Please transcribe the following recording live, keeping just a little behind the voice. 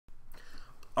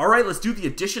All right, let's do the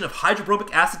addition of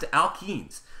hydrobromic acid to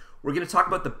alkenes. We're going to talk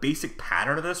about the basic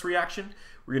pattern of this reaction.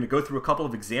 We're going to go through a couple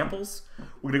of examples.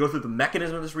 We're going to go through the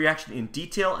mechanism of this reaction in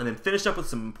detail and then finish up with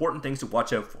some important things to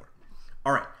watch out for.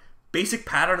 All right, basic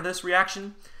pattern of this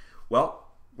reaction. Well,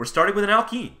 we're starting with an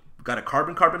alkene. We've got a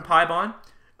carbon-carbon pi bond.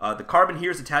 The carbon here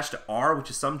is attached to R,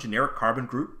 which is some generic carbon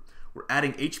group. We're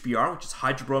adding HBr, which is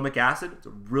hydrobromic acid. It's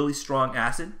a really strong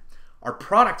acid. Our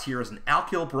product here is an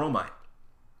alkyl bromide.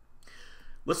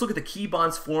 Let's look at the key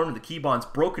bonds formed and the key bonds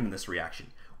broken in this reaction.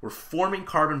 We're forming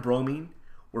carbon-bromine.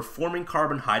 We're forming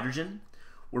carbon-hydrogen.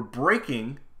 We're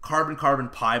breaking carbon-carbon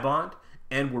pi bond.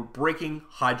 And we're breaking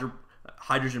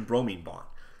hydrogen-bromine bond.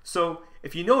 So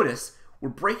if you notice, we're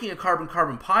breaking a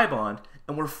carbon-carbon pi bond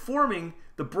and we're forming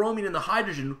the bromine and the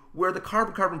hydrogen where the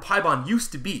carbon-carbon pi bond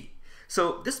used to be.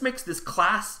 So this makes this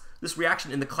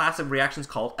reaction in the class of reactions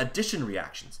called addition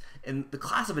reactions. And the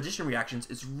class of addition reactions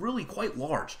is really quite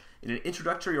large. In an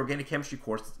introductory organic chemistry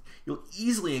course, you'll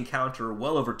easily encounter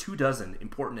well over 24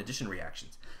 important addition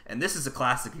reactions. And this is a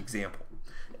classic example.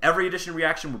 Every addition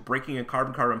reaction, we're breaking a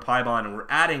carbon-carbon pi bond and we're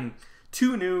adding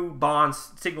two new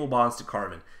bonds, signal bonds to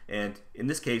carbon. And in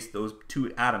this case, those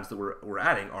two atoms that we're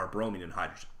adding are bromine and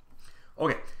hydrogen.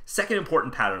 Okay, second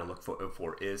important pattern to look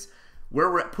for is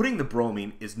where we're putting the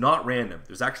bromine is not random.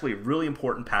 There's actually a really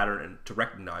important pattern to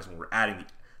recognize when we're adding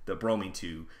the bromine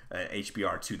to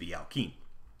HBr to the alkene.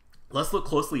 Let's look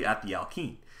closely at the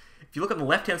alkene. If you look on the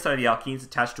left-hand side of the alkene, it's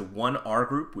attached to one R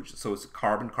group, so it's a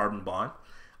carbon-carbon bond.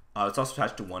 It's also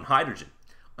attached to one hydrogen.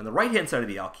 On the right-hand side of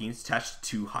the alkene, it's attached to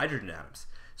two hydrogen atoms.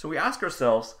 So we ask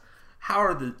ourselves,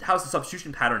 how's the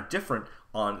substitution pattern different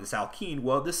on this alkene?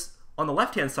 Well, on the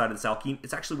left-hand side of this alkene,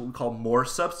 it's actually what we call more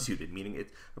substituted, meaning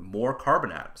it's more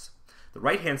carbon atoms. The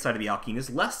right-hand side of the alkene is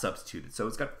less substituted, so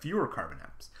it's got fewer carbon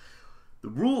atoms. The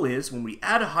rule is when we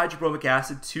add a hydrobromic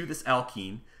acid to this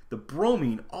alkene, the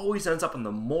bromine always ends up on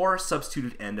the more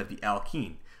substituted end of the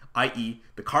alkene, i.e.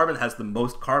 the carbon has the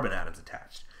most carbon atoms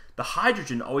attached. The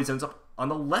hydrogen always ends up on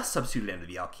the less substituted end of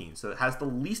the alkene, so it has the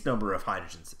least number of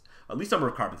hydrogens, least number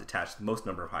of carbons attached, the most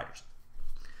number of hydrogens.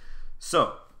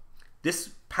 So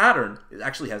this pattern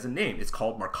actually has a name. It's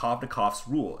called Markovnikov's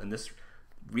rule, and this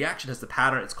reaction has the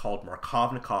pattern. It's called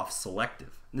Markovnikov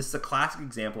selective. And this is a classic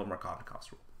example of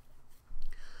Markovnikov's rule.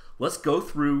 Let's go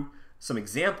through some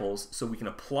examples so we can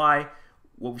apply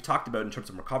what we talked about in terms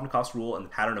of Markovnikov's rule and the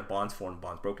pattern of bonds formed and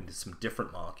bonds broken to some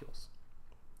different molecules.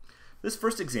 This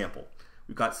first example,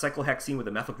 we've got cyclohexene with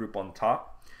a methyl group on the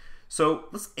top. So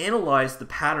let's analyze the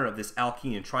pattern of this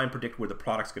alkene and try and predict where the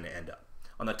product's going to end up.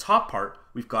 On the top part,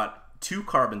 we've got two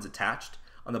carbons attached.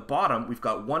 On the bottom, we've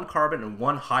got one carbon and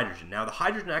one hydrogen. Now, the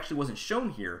hydrogen actually wasn't shown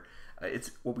here.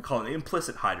 It's what we call an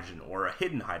implicit hydrogen or a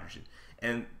hidden hydrogen.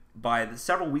 And by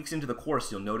several weeks into the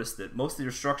course, you'll notice that most of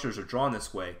your structures are drawn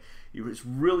this way. It's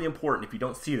really important, if you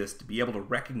don't see this, to be able to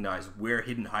recognize where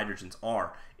hidden hydrogens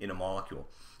are in a molecule.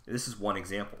 This is one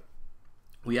example.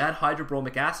 We add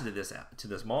hydrobromic acid to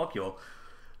this molecule.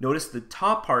 Notice the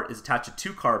top part is attached to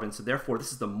two carbons, so therefore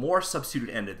this is the more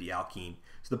substituted end of the alkene.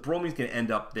 So the bromine is going to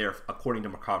end up there according to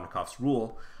Markovnikov's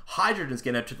rule. Hydrogen is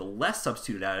going to end up to the less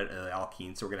substituted end of the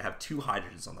alkene, so we're going to have two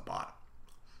hydrogens on the bottom.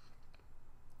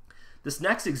 This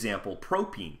next example,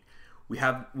 propene, we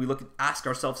ask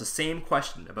ourselves the same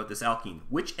question about this alkene.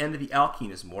 Which end of the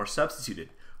alkene is more substituted?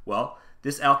 Well,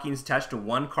 this alkene is attached to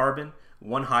one carbon,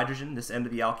 one hydrogen, this end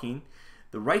of the alkene.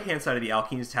 The right-hand side of the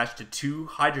alkene is attached to two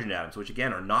hydrogen atoms, which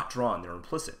again are not drawn, they're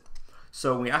implicit.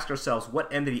 So when we ask ourselves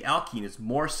what end of the alkene is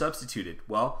more substituted,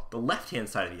 well, the left-hand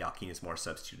side of the alkene is more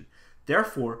substituted.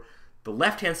 Therefore, the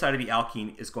left-hand side of the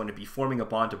alkene is going to be forming a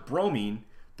bond to bromine.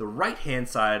 The right-hand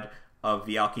side of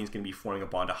the alkene is going to be forming a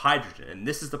bond to hydrogen. And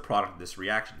this is the product of this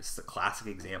reaction. This is a classic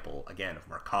example, again, of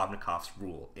Markovnikov's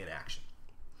rule in action.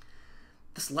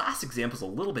 This last example is a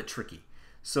little bit tricky.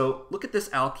 So look at this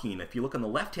alkene. If you look on the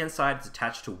left-hand side, it's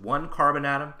attached to one carbon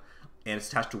atom and it's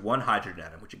attached to one hydrogen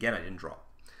atom, which again I didn't draw.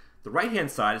 The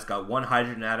right-hand side has got one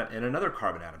hydrogen atom and another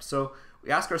carbon atom. So we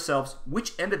ask ourselves,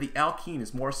 which end of the alkene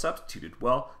is more substituted?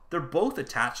 Well, they're both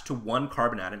attached to one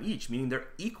carbon atom each, meaning they're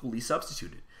equally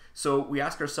substituted. So we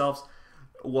ask ourselves,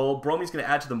 well, bromine's going to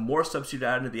add to the more substituted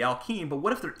atom of the alkene, but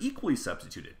what if they're equally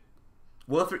substituted?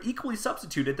 Well, if they're equally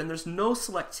substituted, then there's no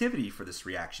selectivity for this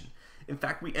reaction. In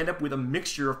fact, we end up with a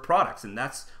mixture of products, and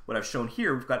that's what I've shown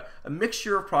here. We've got a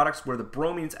mixture of products where the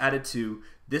bromine's added to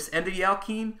this end of the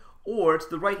alkene or to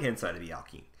the right-hand side of the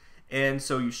alkene. And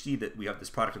so you see that we have this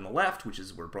product on the left, which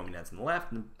is where bromine adds on the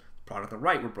left, and the product on the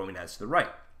right, where bromine adds to the right.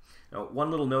 Now, one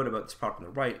little note about this product on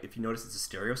the right, if you notice it's a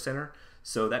stereocenter,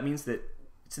 so that means that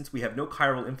since we have no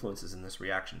chiral influences in this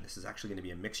reaction, this is actually going to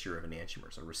be a mixture of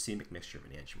enantiomers, a racemic mixture of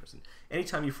enantiomers. And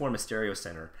anytime you form a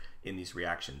stereocenter in these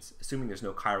reactions, assuming there's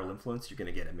no chiral influence, you're going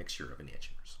to get a mixture of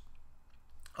enantiomers.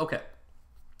 Okay,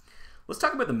 let's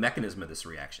talk about the mechanism of this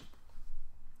reaction.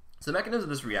 So the mechanism of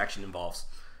this reaction involves,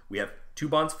 we have 2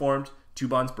 bonds formed, 2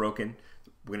 bonds broken.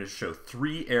 We're going to show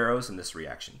 3 arrows in this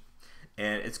reaction.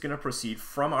 And it's going to proceed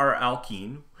from our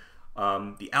alkene.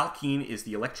 The alkene is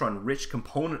the electron-rich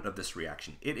component of this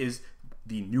reaction. It is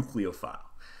the nucleophile.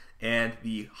 And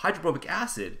the hydrobromic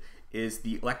acid is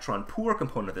the electron-poor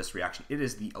component of this reaction. It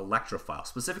is the electrophile.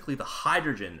 Specifically, the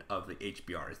hydrogen of the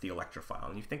HBr is the electrophile.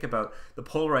 And you think about the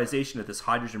polarization of this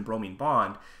hydrogen-bromine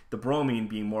bond, the bromine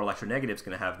being more electronegative is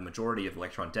going to have the majority of the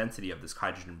electron density of this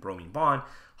hydrogen-bromine bond.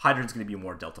 Hydrogen is going to be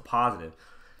more delta positive.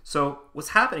 So what's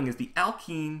happening is the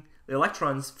alkene, the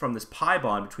electrons from this pi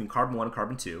bond between carbon 1 and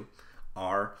carbon 2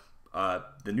 are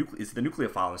the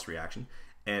nucleophile in this reaction,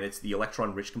 and it's the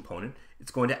electron-rich component.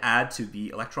 It's going to add to the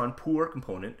electron-poor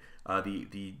component,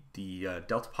 the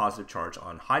delta positive charge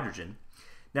on hydrogen.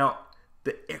 Now,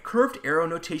 the curved arrow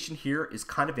notation here is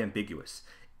kind of ambiguous.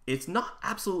 It's not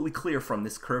absolutely clear from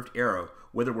this curved arrow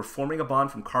whether we're forming a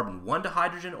bond from carbon 1 to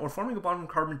hydrogen or forming a bond from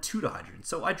carbon 2 to hydrogen.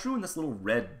 So I drew in this little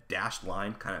red dashed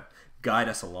line, kind of guide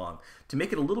us along, to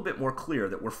make it a little bit more clear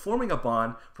that we're forming a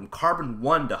bond from carbon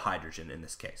 1 to hydrogen in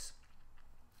this case.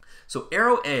 So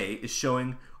arrow A is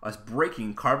showing us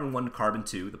breaking carbon 1 to carbon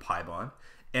 2, the pi bond,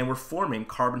 and we're forming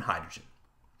carbon-hydrogen.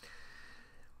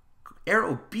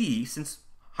 Arrow B, since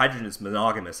hydrogen is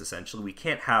monogamous essentially, we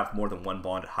can't have more than 1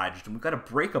 bond at hydrogen. We've got to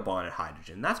break a bond at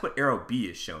hydrogen. That's what arrow B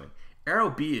is showing.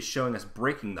 Arrow B is showing us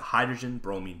breaking the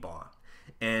hydrogen-bromine bond.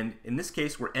 And in this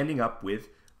case, we're ending up with,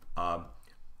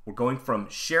 we're going from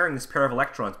sharing this pair of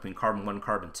electrons between carbon 1 and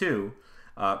carbon 2.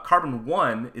 Carbon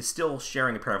 1 is still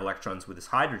sharing a pair of electrons with this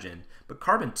hydrogen, but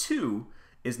carbon 2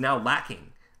 is now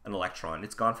lacking an electron.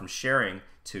 It's gone from sharing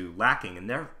to lacking, and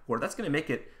therefore that's going to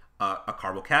make it a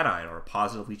carbocation, or a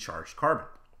positively charged carbon.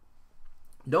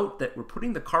 Note that we're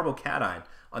putting the carbocation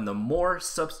on the more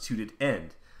substituted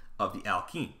end of the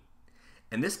alkene.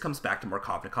 And this comes back to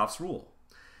Markovnikov's rule.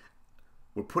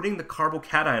 We're putting the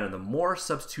carbocation on the more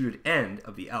substituted end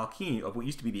of the alkene, of what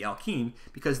used to be the alkene,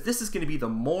 because this is going to be the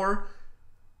more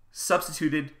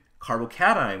substituted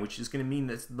carbocation, which is going to mean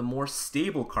that's the more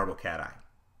stable carbocation.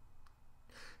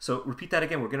 So repeat that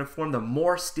again. We're going to form the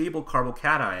more stable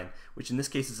carbocation, which in this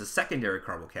case is a secondary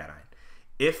carbocation.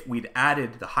 If we'd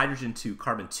added the hydrogen to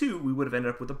carbon 2, we would have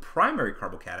ended up with a primary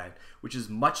carbocation, which is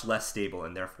much less stable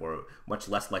and therefore much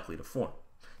less likely to form.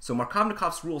 So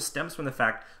Markovnikov's rule stems from the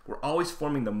fact we're always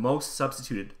forming the most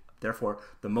substituted, therefore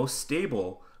the most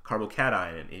stable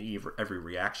carbocation in every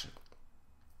reaction.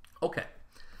 Okay,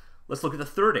 let's look at the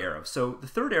third arrow. So the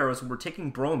third arrow is when we're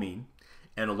taking bromine,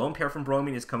 and a lone pair from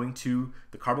bromine is coming to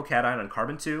the carbocation on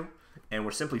carbon 2, and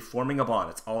we're simply forming a bond.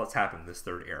 That's all that's happened in this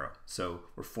third arrow. So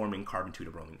we're forming carbon 2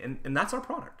 to bromine, and that's our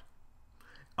product.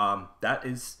 That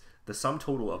is the sum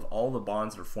total of all the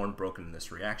bonds that are formed broken in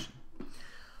this reaction.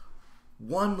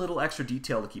 One little extra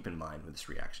detail to keep in mind with this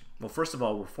reaction. Well, first of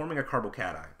all, we're forming a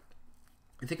carbocation.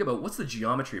 And think about, what's the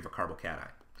geometry of a carbocation?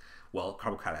 Well,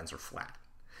 carbocations are flat.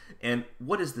 And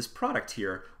what is this product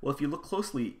here? Well, if you look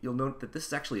closely, you'll note that this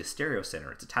is actually a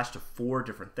stereocenter. It's attached to 4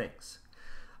 different things.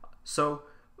 So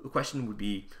the question would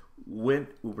be, when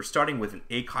we're starting with an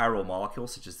achiral molecule,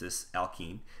 such as this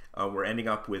alkene, we're ending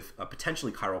up with a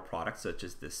potentially chiral product, such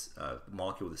as this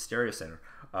molecule with a stereocenter.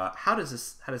 How does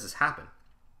this happen?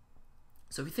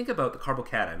 So if you think about the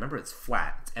carbocation, remember it's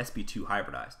flat, it's sp2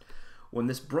 hybridized. When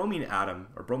this bromine atom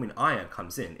or bromine ion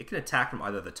comes in, it can attack from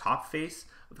either the top face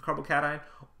of the carbocation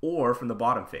or from the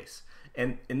bottom face.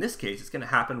 And in this case, it's going to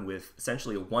happen with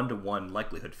essentially a 1-to-1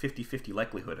 likelihood, 50-50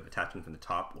 likelihood of attaching from the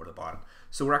top or the bottom.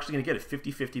 So we're actually going to get a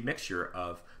 50-50 mixture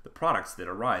of the products that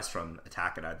arise from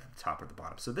attack at either the top or the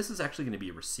bottom. So this is actually going to be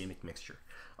a racemic mixture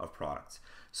of products.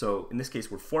 So in this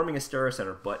case, we're forming a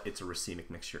stereocenter, but it's a racemic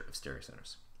mixture of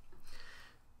stereocenters.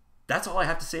 That's all I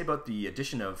have to say about the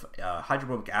addition of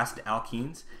hydrobromic acid to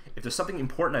alkenes. If there's something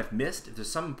important I've missed, I'd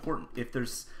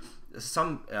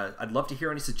love to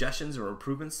hear any suggestions or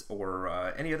improvements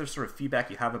or any other sort of feedback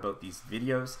you have about these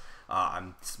videos.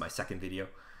 This is my second video.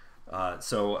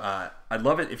 So I'd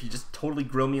love it if you just totally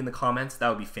grill me in the comments. That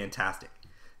would be fantastic.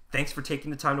 Thanks for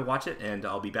taking the time to watch it, and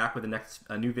I'll be back with the next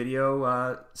new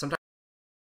video sometime.